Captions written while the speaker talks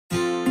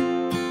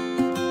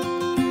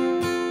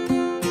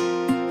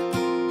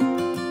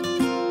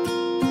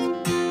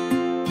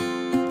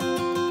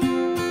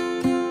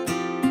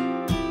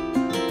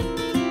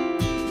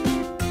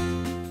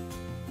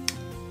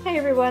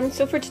everyone,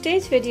 so for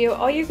today's video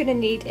all you're going to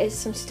need is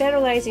some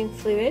sterilising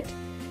fluid.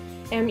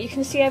 You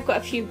can see I've got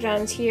a few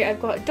brands here. I've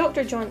got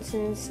Dr.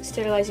 Johnson's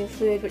sterilising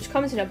fluid, which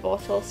comes in a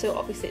bottle, so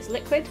obviously it's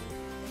liquid.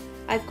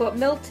 I've got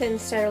Milton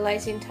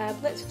sterilising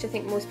tablets, which I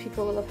think most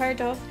people will have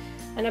heard of,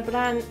 and a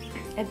brand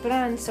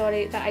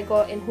that I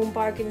got in Home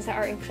Bargains that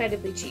are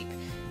incredibly cheap.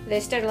 The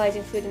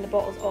sterilising fluid in the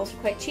bottle is also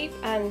quite cheap,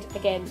 and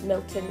again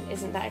Milton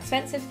isn't that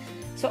expensive.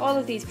 So all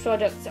of these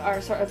products are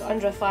sort of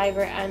under £5,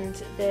 and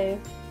the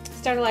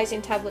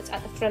sterilising tablets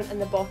at the front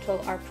and the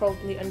bottle are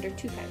probably under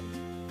 £2.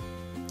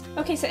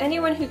 Okay, so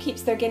anyone who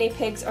keeps their guinea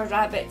pigs or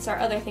rabbits or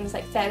other things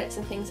like ferrets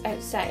and things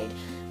outside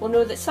will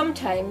know that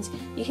sometimes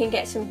you can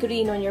get some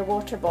green on your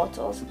water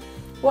bottles.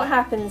 What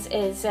happens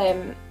is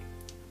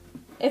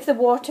if the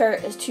water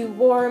is too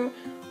warm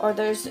or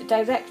there's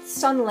direct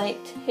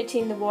sunlight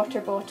hitting the water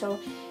bottle,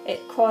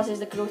 it causes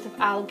the growth of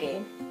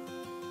algae.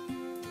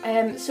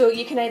 So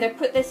you can either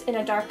put this in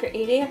a darker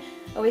area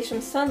away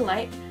from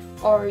sunlight,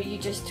 or you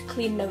just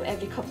clean them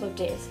every couple of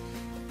days.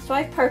 So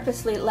I've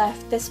purposely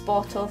left this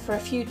bottle for a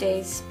few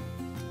days,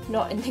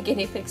 not in the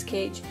guinea pig's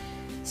cage,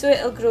 so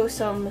it'll grow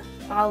some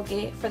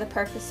algae for the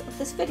purpose of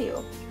this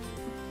video.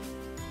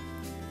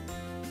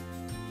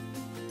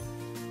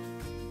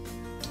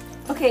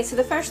 Okay, so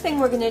the first thing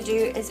we're going to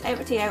do is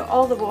empty out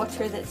all the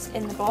water that's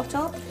in the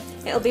bottle.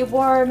 It'll be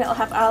warm, it'll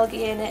have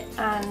algae in it,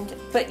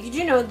 but you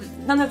do know that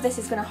none of this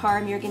is going to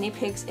harm your guinea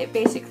pigs. It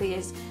basically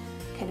is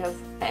kind of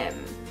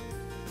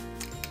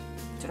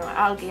I don't know,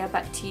 algae, a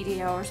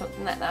bacteria or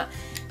something like that,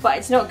 but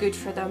it's not good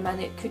for them and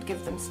it could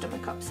give them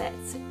stomach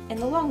upsets in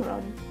the long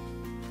run.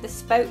 The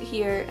spout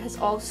here has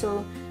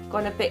also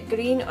gone a bit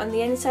green on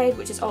the inside,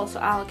 which is also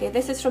algae.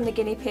 This is from the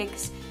guinea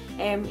pigs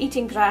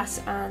eating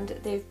grass, and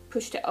they've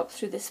pushed it up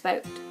through the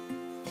spout.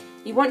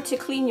 You want to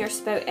clean your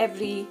spout at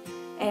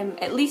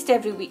least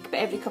every week, but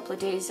every couple of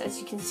days. As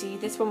you can see,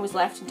 this one was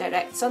left in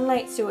direct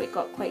sunlight, so it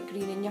got quite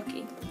green and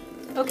yucky.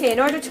 Okay, in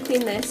order to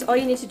clean this, all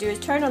you need to do is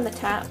turn on the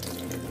tap,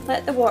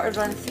 let the water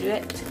run through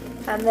it,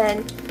 and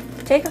then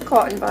take a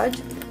cotton bud,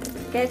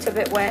 get it a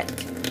bit wet,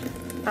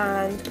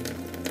 and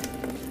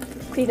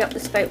clean up the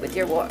spout with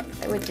your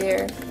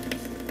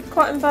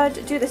cotton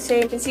bud. Do the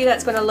same. You can see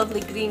that's got a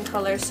lovely green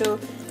colour, so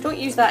don't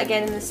use that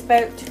again in the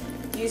spout.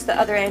 Use the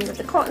other end of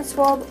the cotton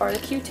swab or the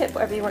Q-tip,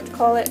 whatever you want to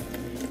call it.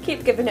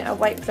 Keep giving it a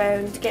wipe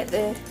round to get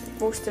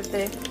most of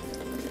the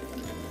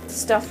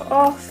stuff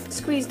off.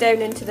 Squeeze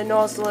down into the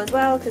nozzle as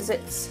well, because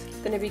it's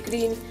going to be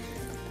green.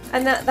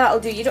 And that'll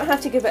do. You don't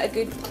have to give it a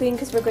good clean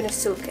because we're going to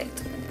soak it.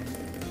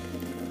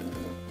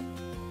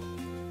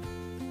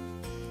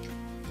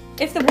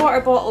 If the water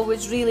bottle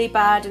was really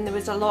bad and there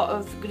was a lot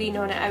of green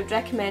on it, I would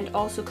recommend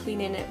also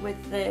cleaning it with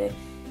a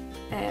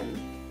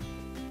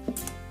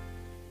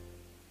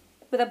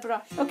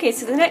brush. Okay,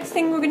 so the next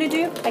thing we're going to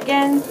do,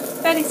 again,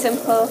 very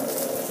simple.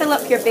 Fill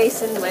up your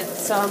basin with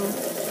some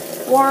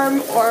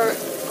warm or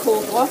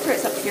cold water.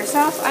 It's up to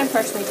yourself. I'm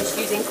personally just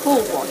using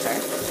cold water.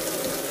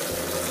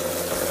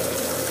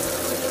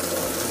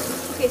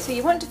 Okay, so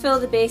you want to fill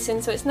the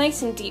basin so it's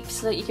nice and deep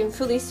so that you can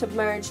fully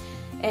submerge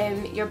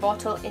your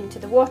bottle into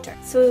the water.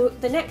 So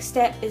the next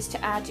step is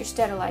to add your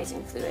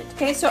sterilising fluid.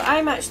 Okay, so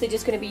I'm actually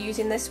just going to be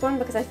using this one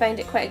because I find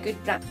it quite a good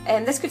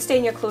brand. This could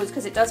stain your clothes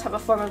because it does have a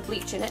form of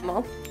bleach in it.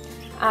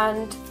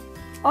 And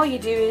all you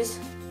do is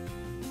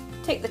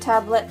take the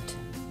tablet,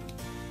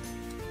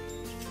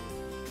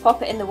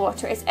 pop it in the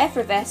water. It's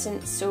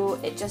effervescent, so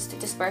it just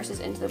disperses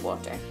into the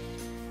water.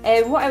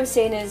 What I was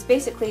saying is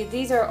basically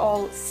these are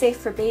all safe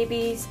for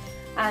babies,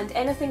 and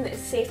anything that is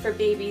safe for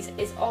babies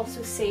is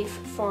also safe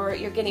for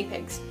your guinea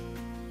pigs.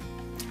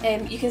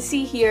 You can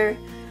see here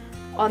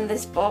on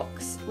this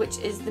box, which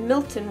is the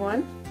Milton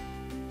one.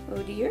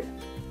 Oh dear.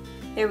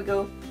 There we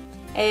go.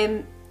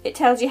 It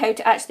tells you how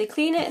to actually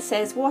clean it. It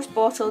says wash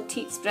bottle,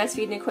 teats,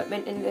 breastfeeding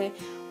equipment in the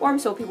warm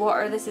soapy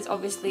water. This is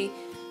obviously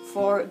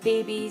for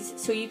babies,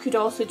 so you could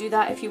also do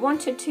that if you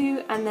wanted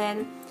to, and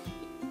then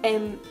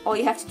all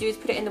you have to do is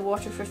put it in the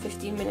water for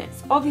 15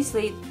 minutes.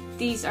 Obviously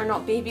these are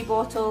not baby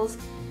bottles.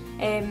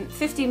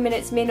 15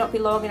 minutes may not be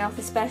long enough,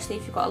 especially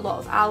if you've got a lot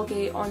of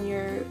algae on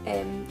your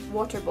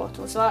water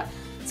bottle. So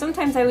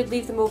sometimes I would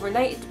leave them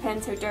overnight. It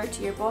depends how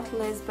dirty your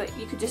bottle is, but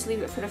you could just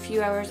leave it for a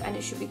few hours and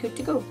it should be good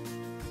to go.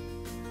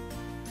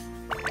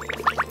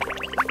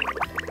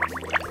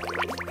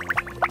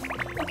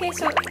 Okay,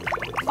 so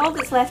all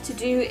that's left to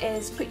do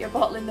is put your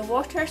bottle in the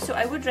water. So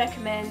I would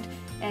recommend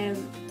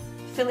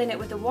filling it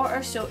with the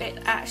water so it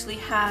actually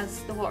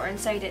has the water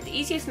inside it. The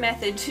easiest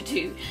method to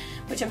do,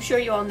 which I'm sure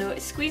you all know,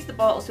 is squeeze the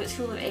bottle so it's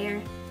full of air,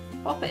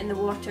 pop it in the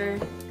water,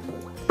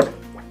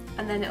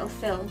 and then it'll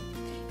fill.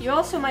 You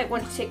also might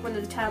want to take one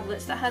of the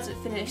tablets that hasn't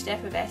finished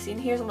effervescing,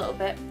 here's a little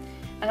bit,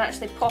 and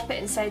actually pop it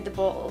inside the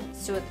bottle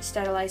so that the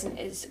sterilising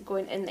is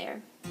going in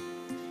there.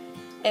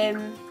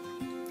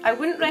 I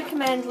wouldn't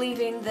recommend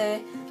leaving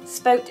the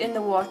spout in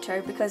the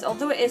water because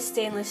although it is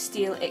stainless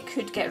steel, it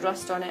could get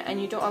rust on it, and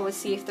you don't always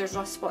see if there's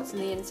rust spots in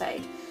the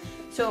inside.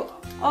 So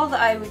all that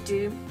I would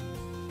do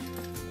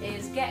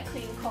is get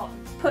clean cotton,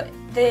 put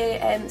the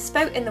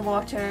spout in the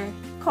water,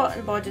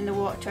 cotton bud in the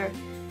water,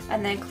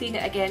 and then clean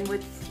it again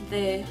with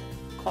the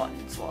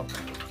cotton swab.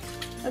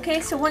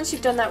 Okay, so once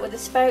you've done that with the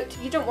spout,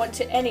 you don't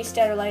want any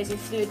sterilising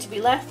fluid to be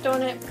left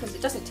on it because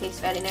it doesn't taste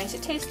very nice.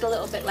 It tastes a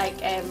little bit like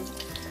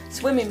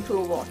swimming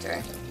pool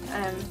water.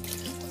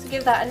 So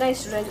give that a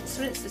nice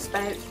rinse the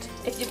spout.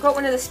 If you've got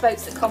one of the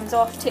spouts that comes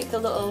off, take the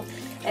little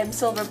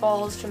silver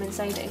balls from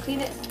inside it and clean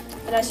it.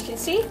 And as you can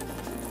see,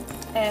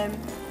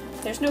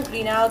 there's no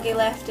green algae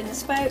left in the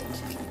spout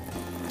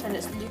and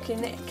it's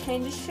looking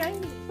kind of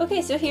shiny.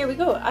 Okay, so here we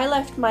go. I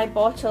left my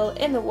bottle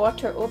in the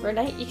water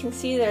overnight. You can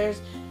see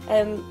there's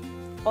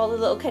all the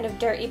little kind of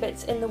dirty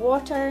bits in the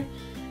water,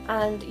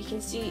 and you can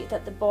see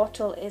that the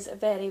bottle is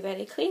very,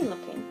 very clean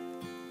looking.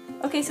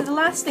 Okay, so the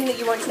last thing that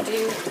you want to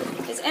do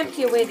is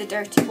empty away the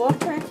dirty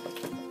water,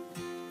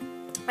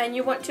 and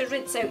you want to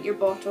rinse out your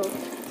bottle.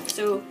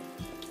 So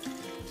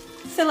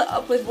fill it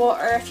up with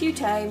water a few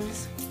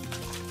times,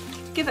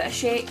 give it a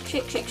shake,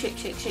 shake, shake, shake,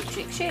 shake, shake,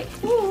 shake, shake,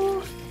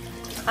 woo,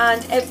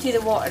 and empty the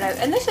water out.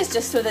 And this is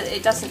just so that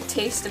it doesn't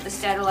taste of the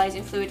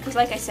sterilising fluid, because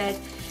like I said,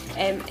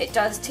 it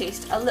does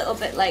taste a little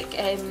bit like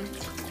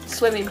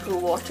swimming pool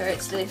water.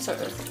 It's the sort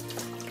of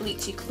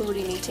bleachy,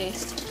 chlorine-y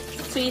taste.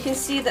 So you can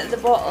see that the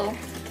bottle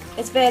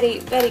is very,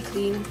 very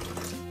clean,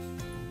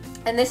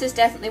 and this is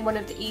definitely one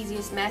of the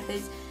easiest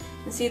methods.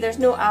 You can see there's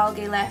no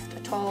algae left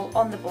at all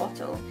on the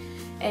bottle.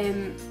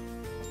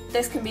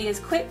 This can be as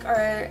quick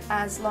or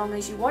as long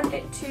as you want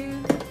it to.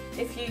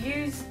 If you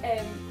use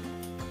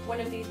one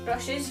of these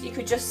brushes, you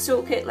could just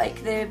soak it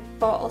like the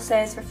bottle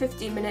says for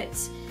 15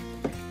 minutes.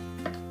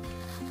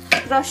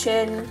 Brush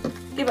in,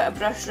 give it a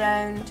brush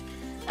round,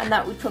 and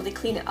that would probably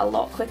clean it a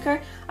lot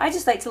quicker. I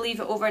just like to leave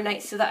it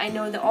overnight so that I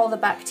know that all the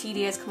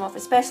bacteria has come off,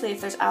 especially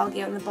if there's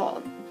algae on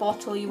the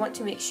bottle. You want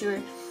to make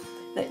sure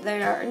that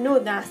there are no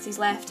nasties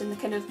left and the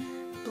kind of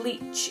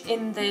bleach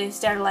in the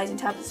sterilising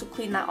tablets, so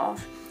clean that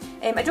off.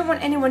 I don't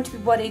want anyone to be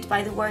worried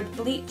by the word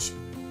bleach.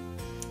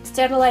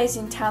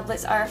 Sterilising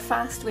tablets are a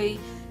fast way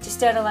to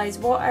sterilise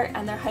water,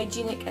 and they're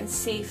hygienic and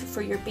safe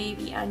for your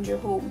baby and your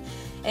home.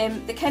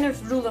 The kind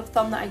of rule of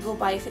thumb that I go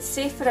by, if it's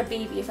safe for a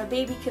baby, if a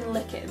baby can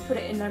lick it and put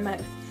it in their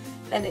mouth,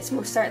 then it's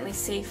most certainly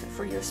safe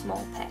for your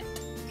small pet.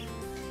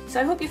 So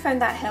I hope you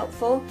found that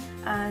helpful,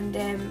 and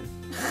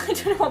I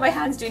don't know what my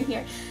hand's doing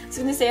here. I was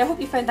going to say I hope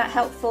you found that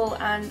helpful,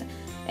 and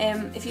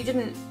if you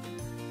didn't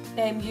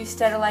use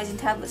sterilising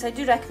tablets, I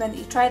do recommend that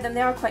you try them.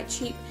 They are quite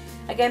cheap.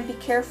 Again, be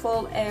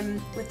careful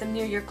with them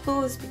near your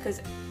clothes because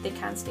they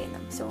can stain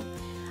them. So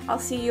I'll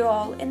see you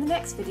all in the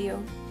next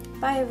video.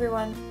 Bye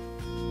everyone.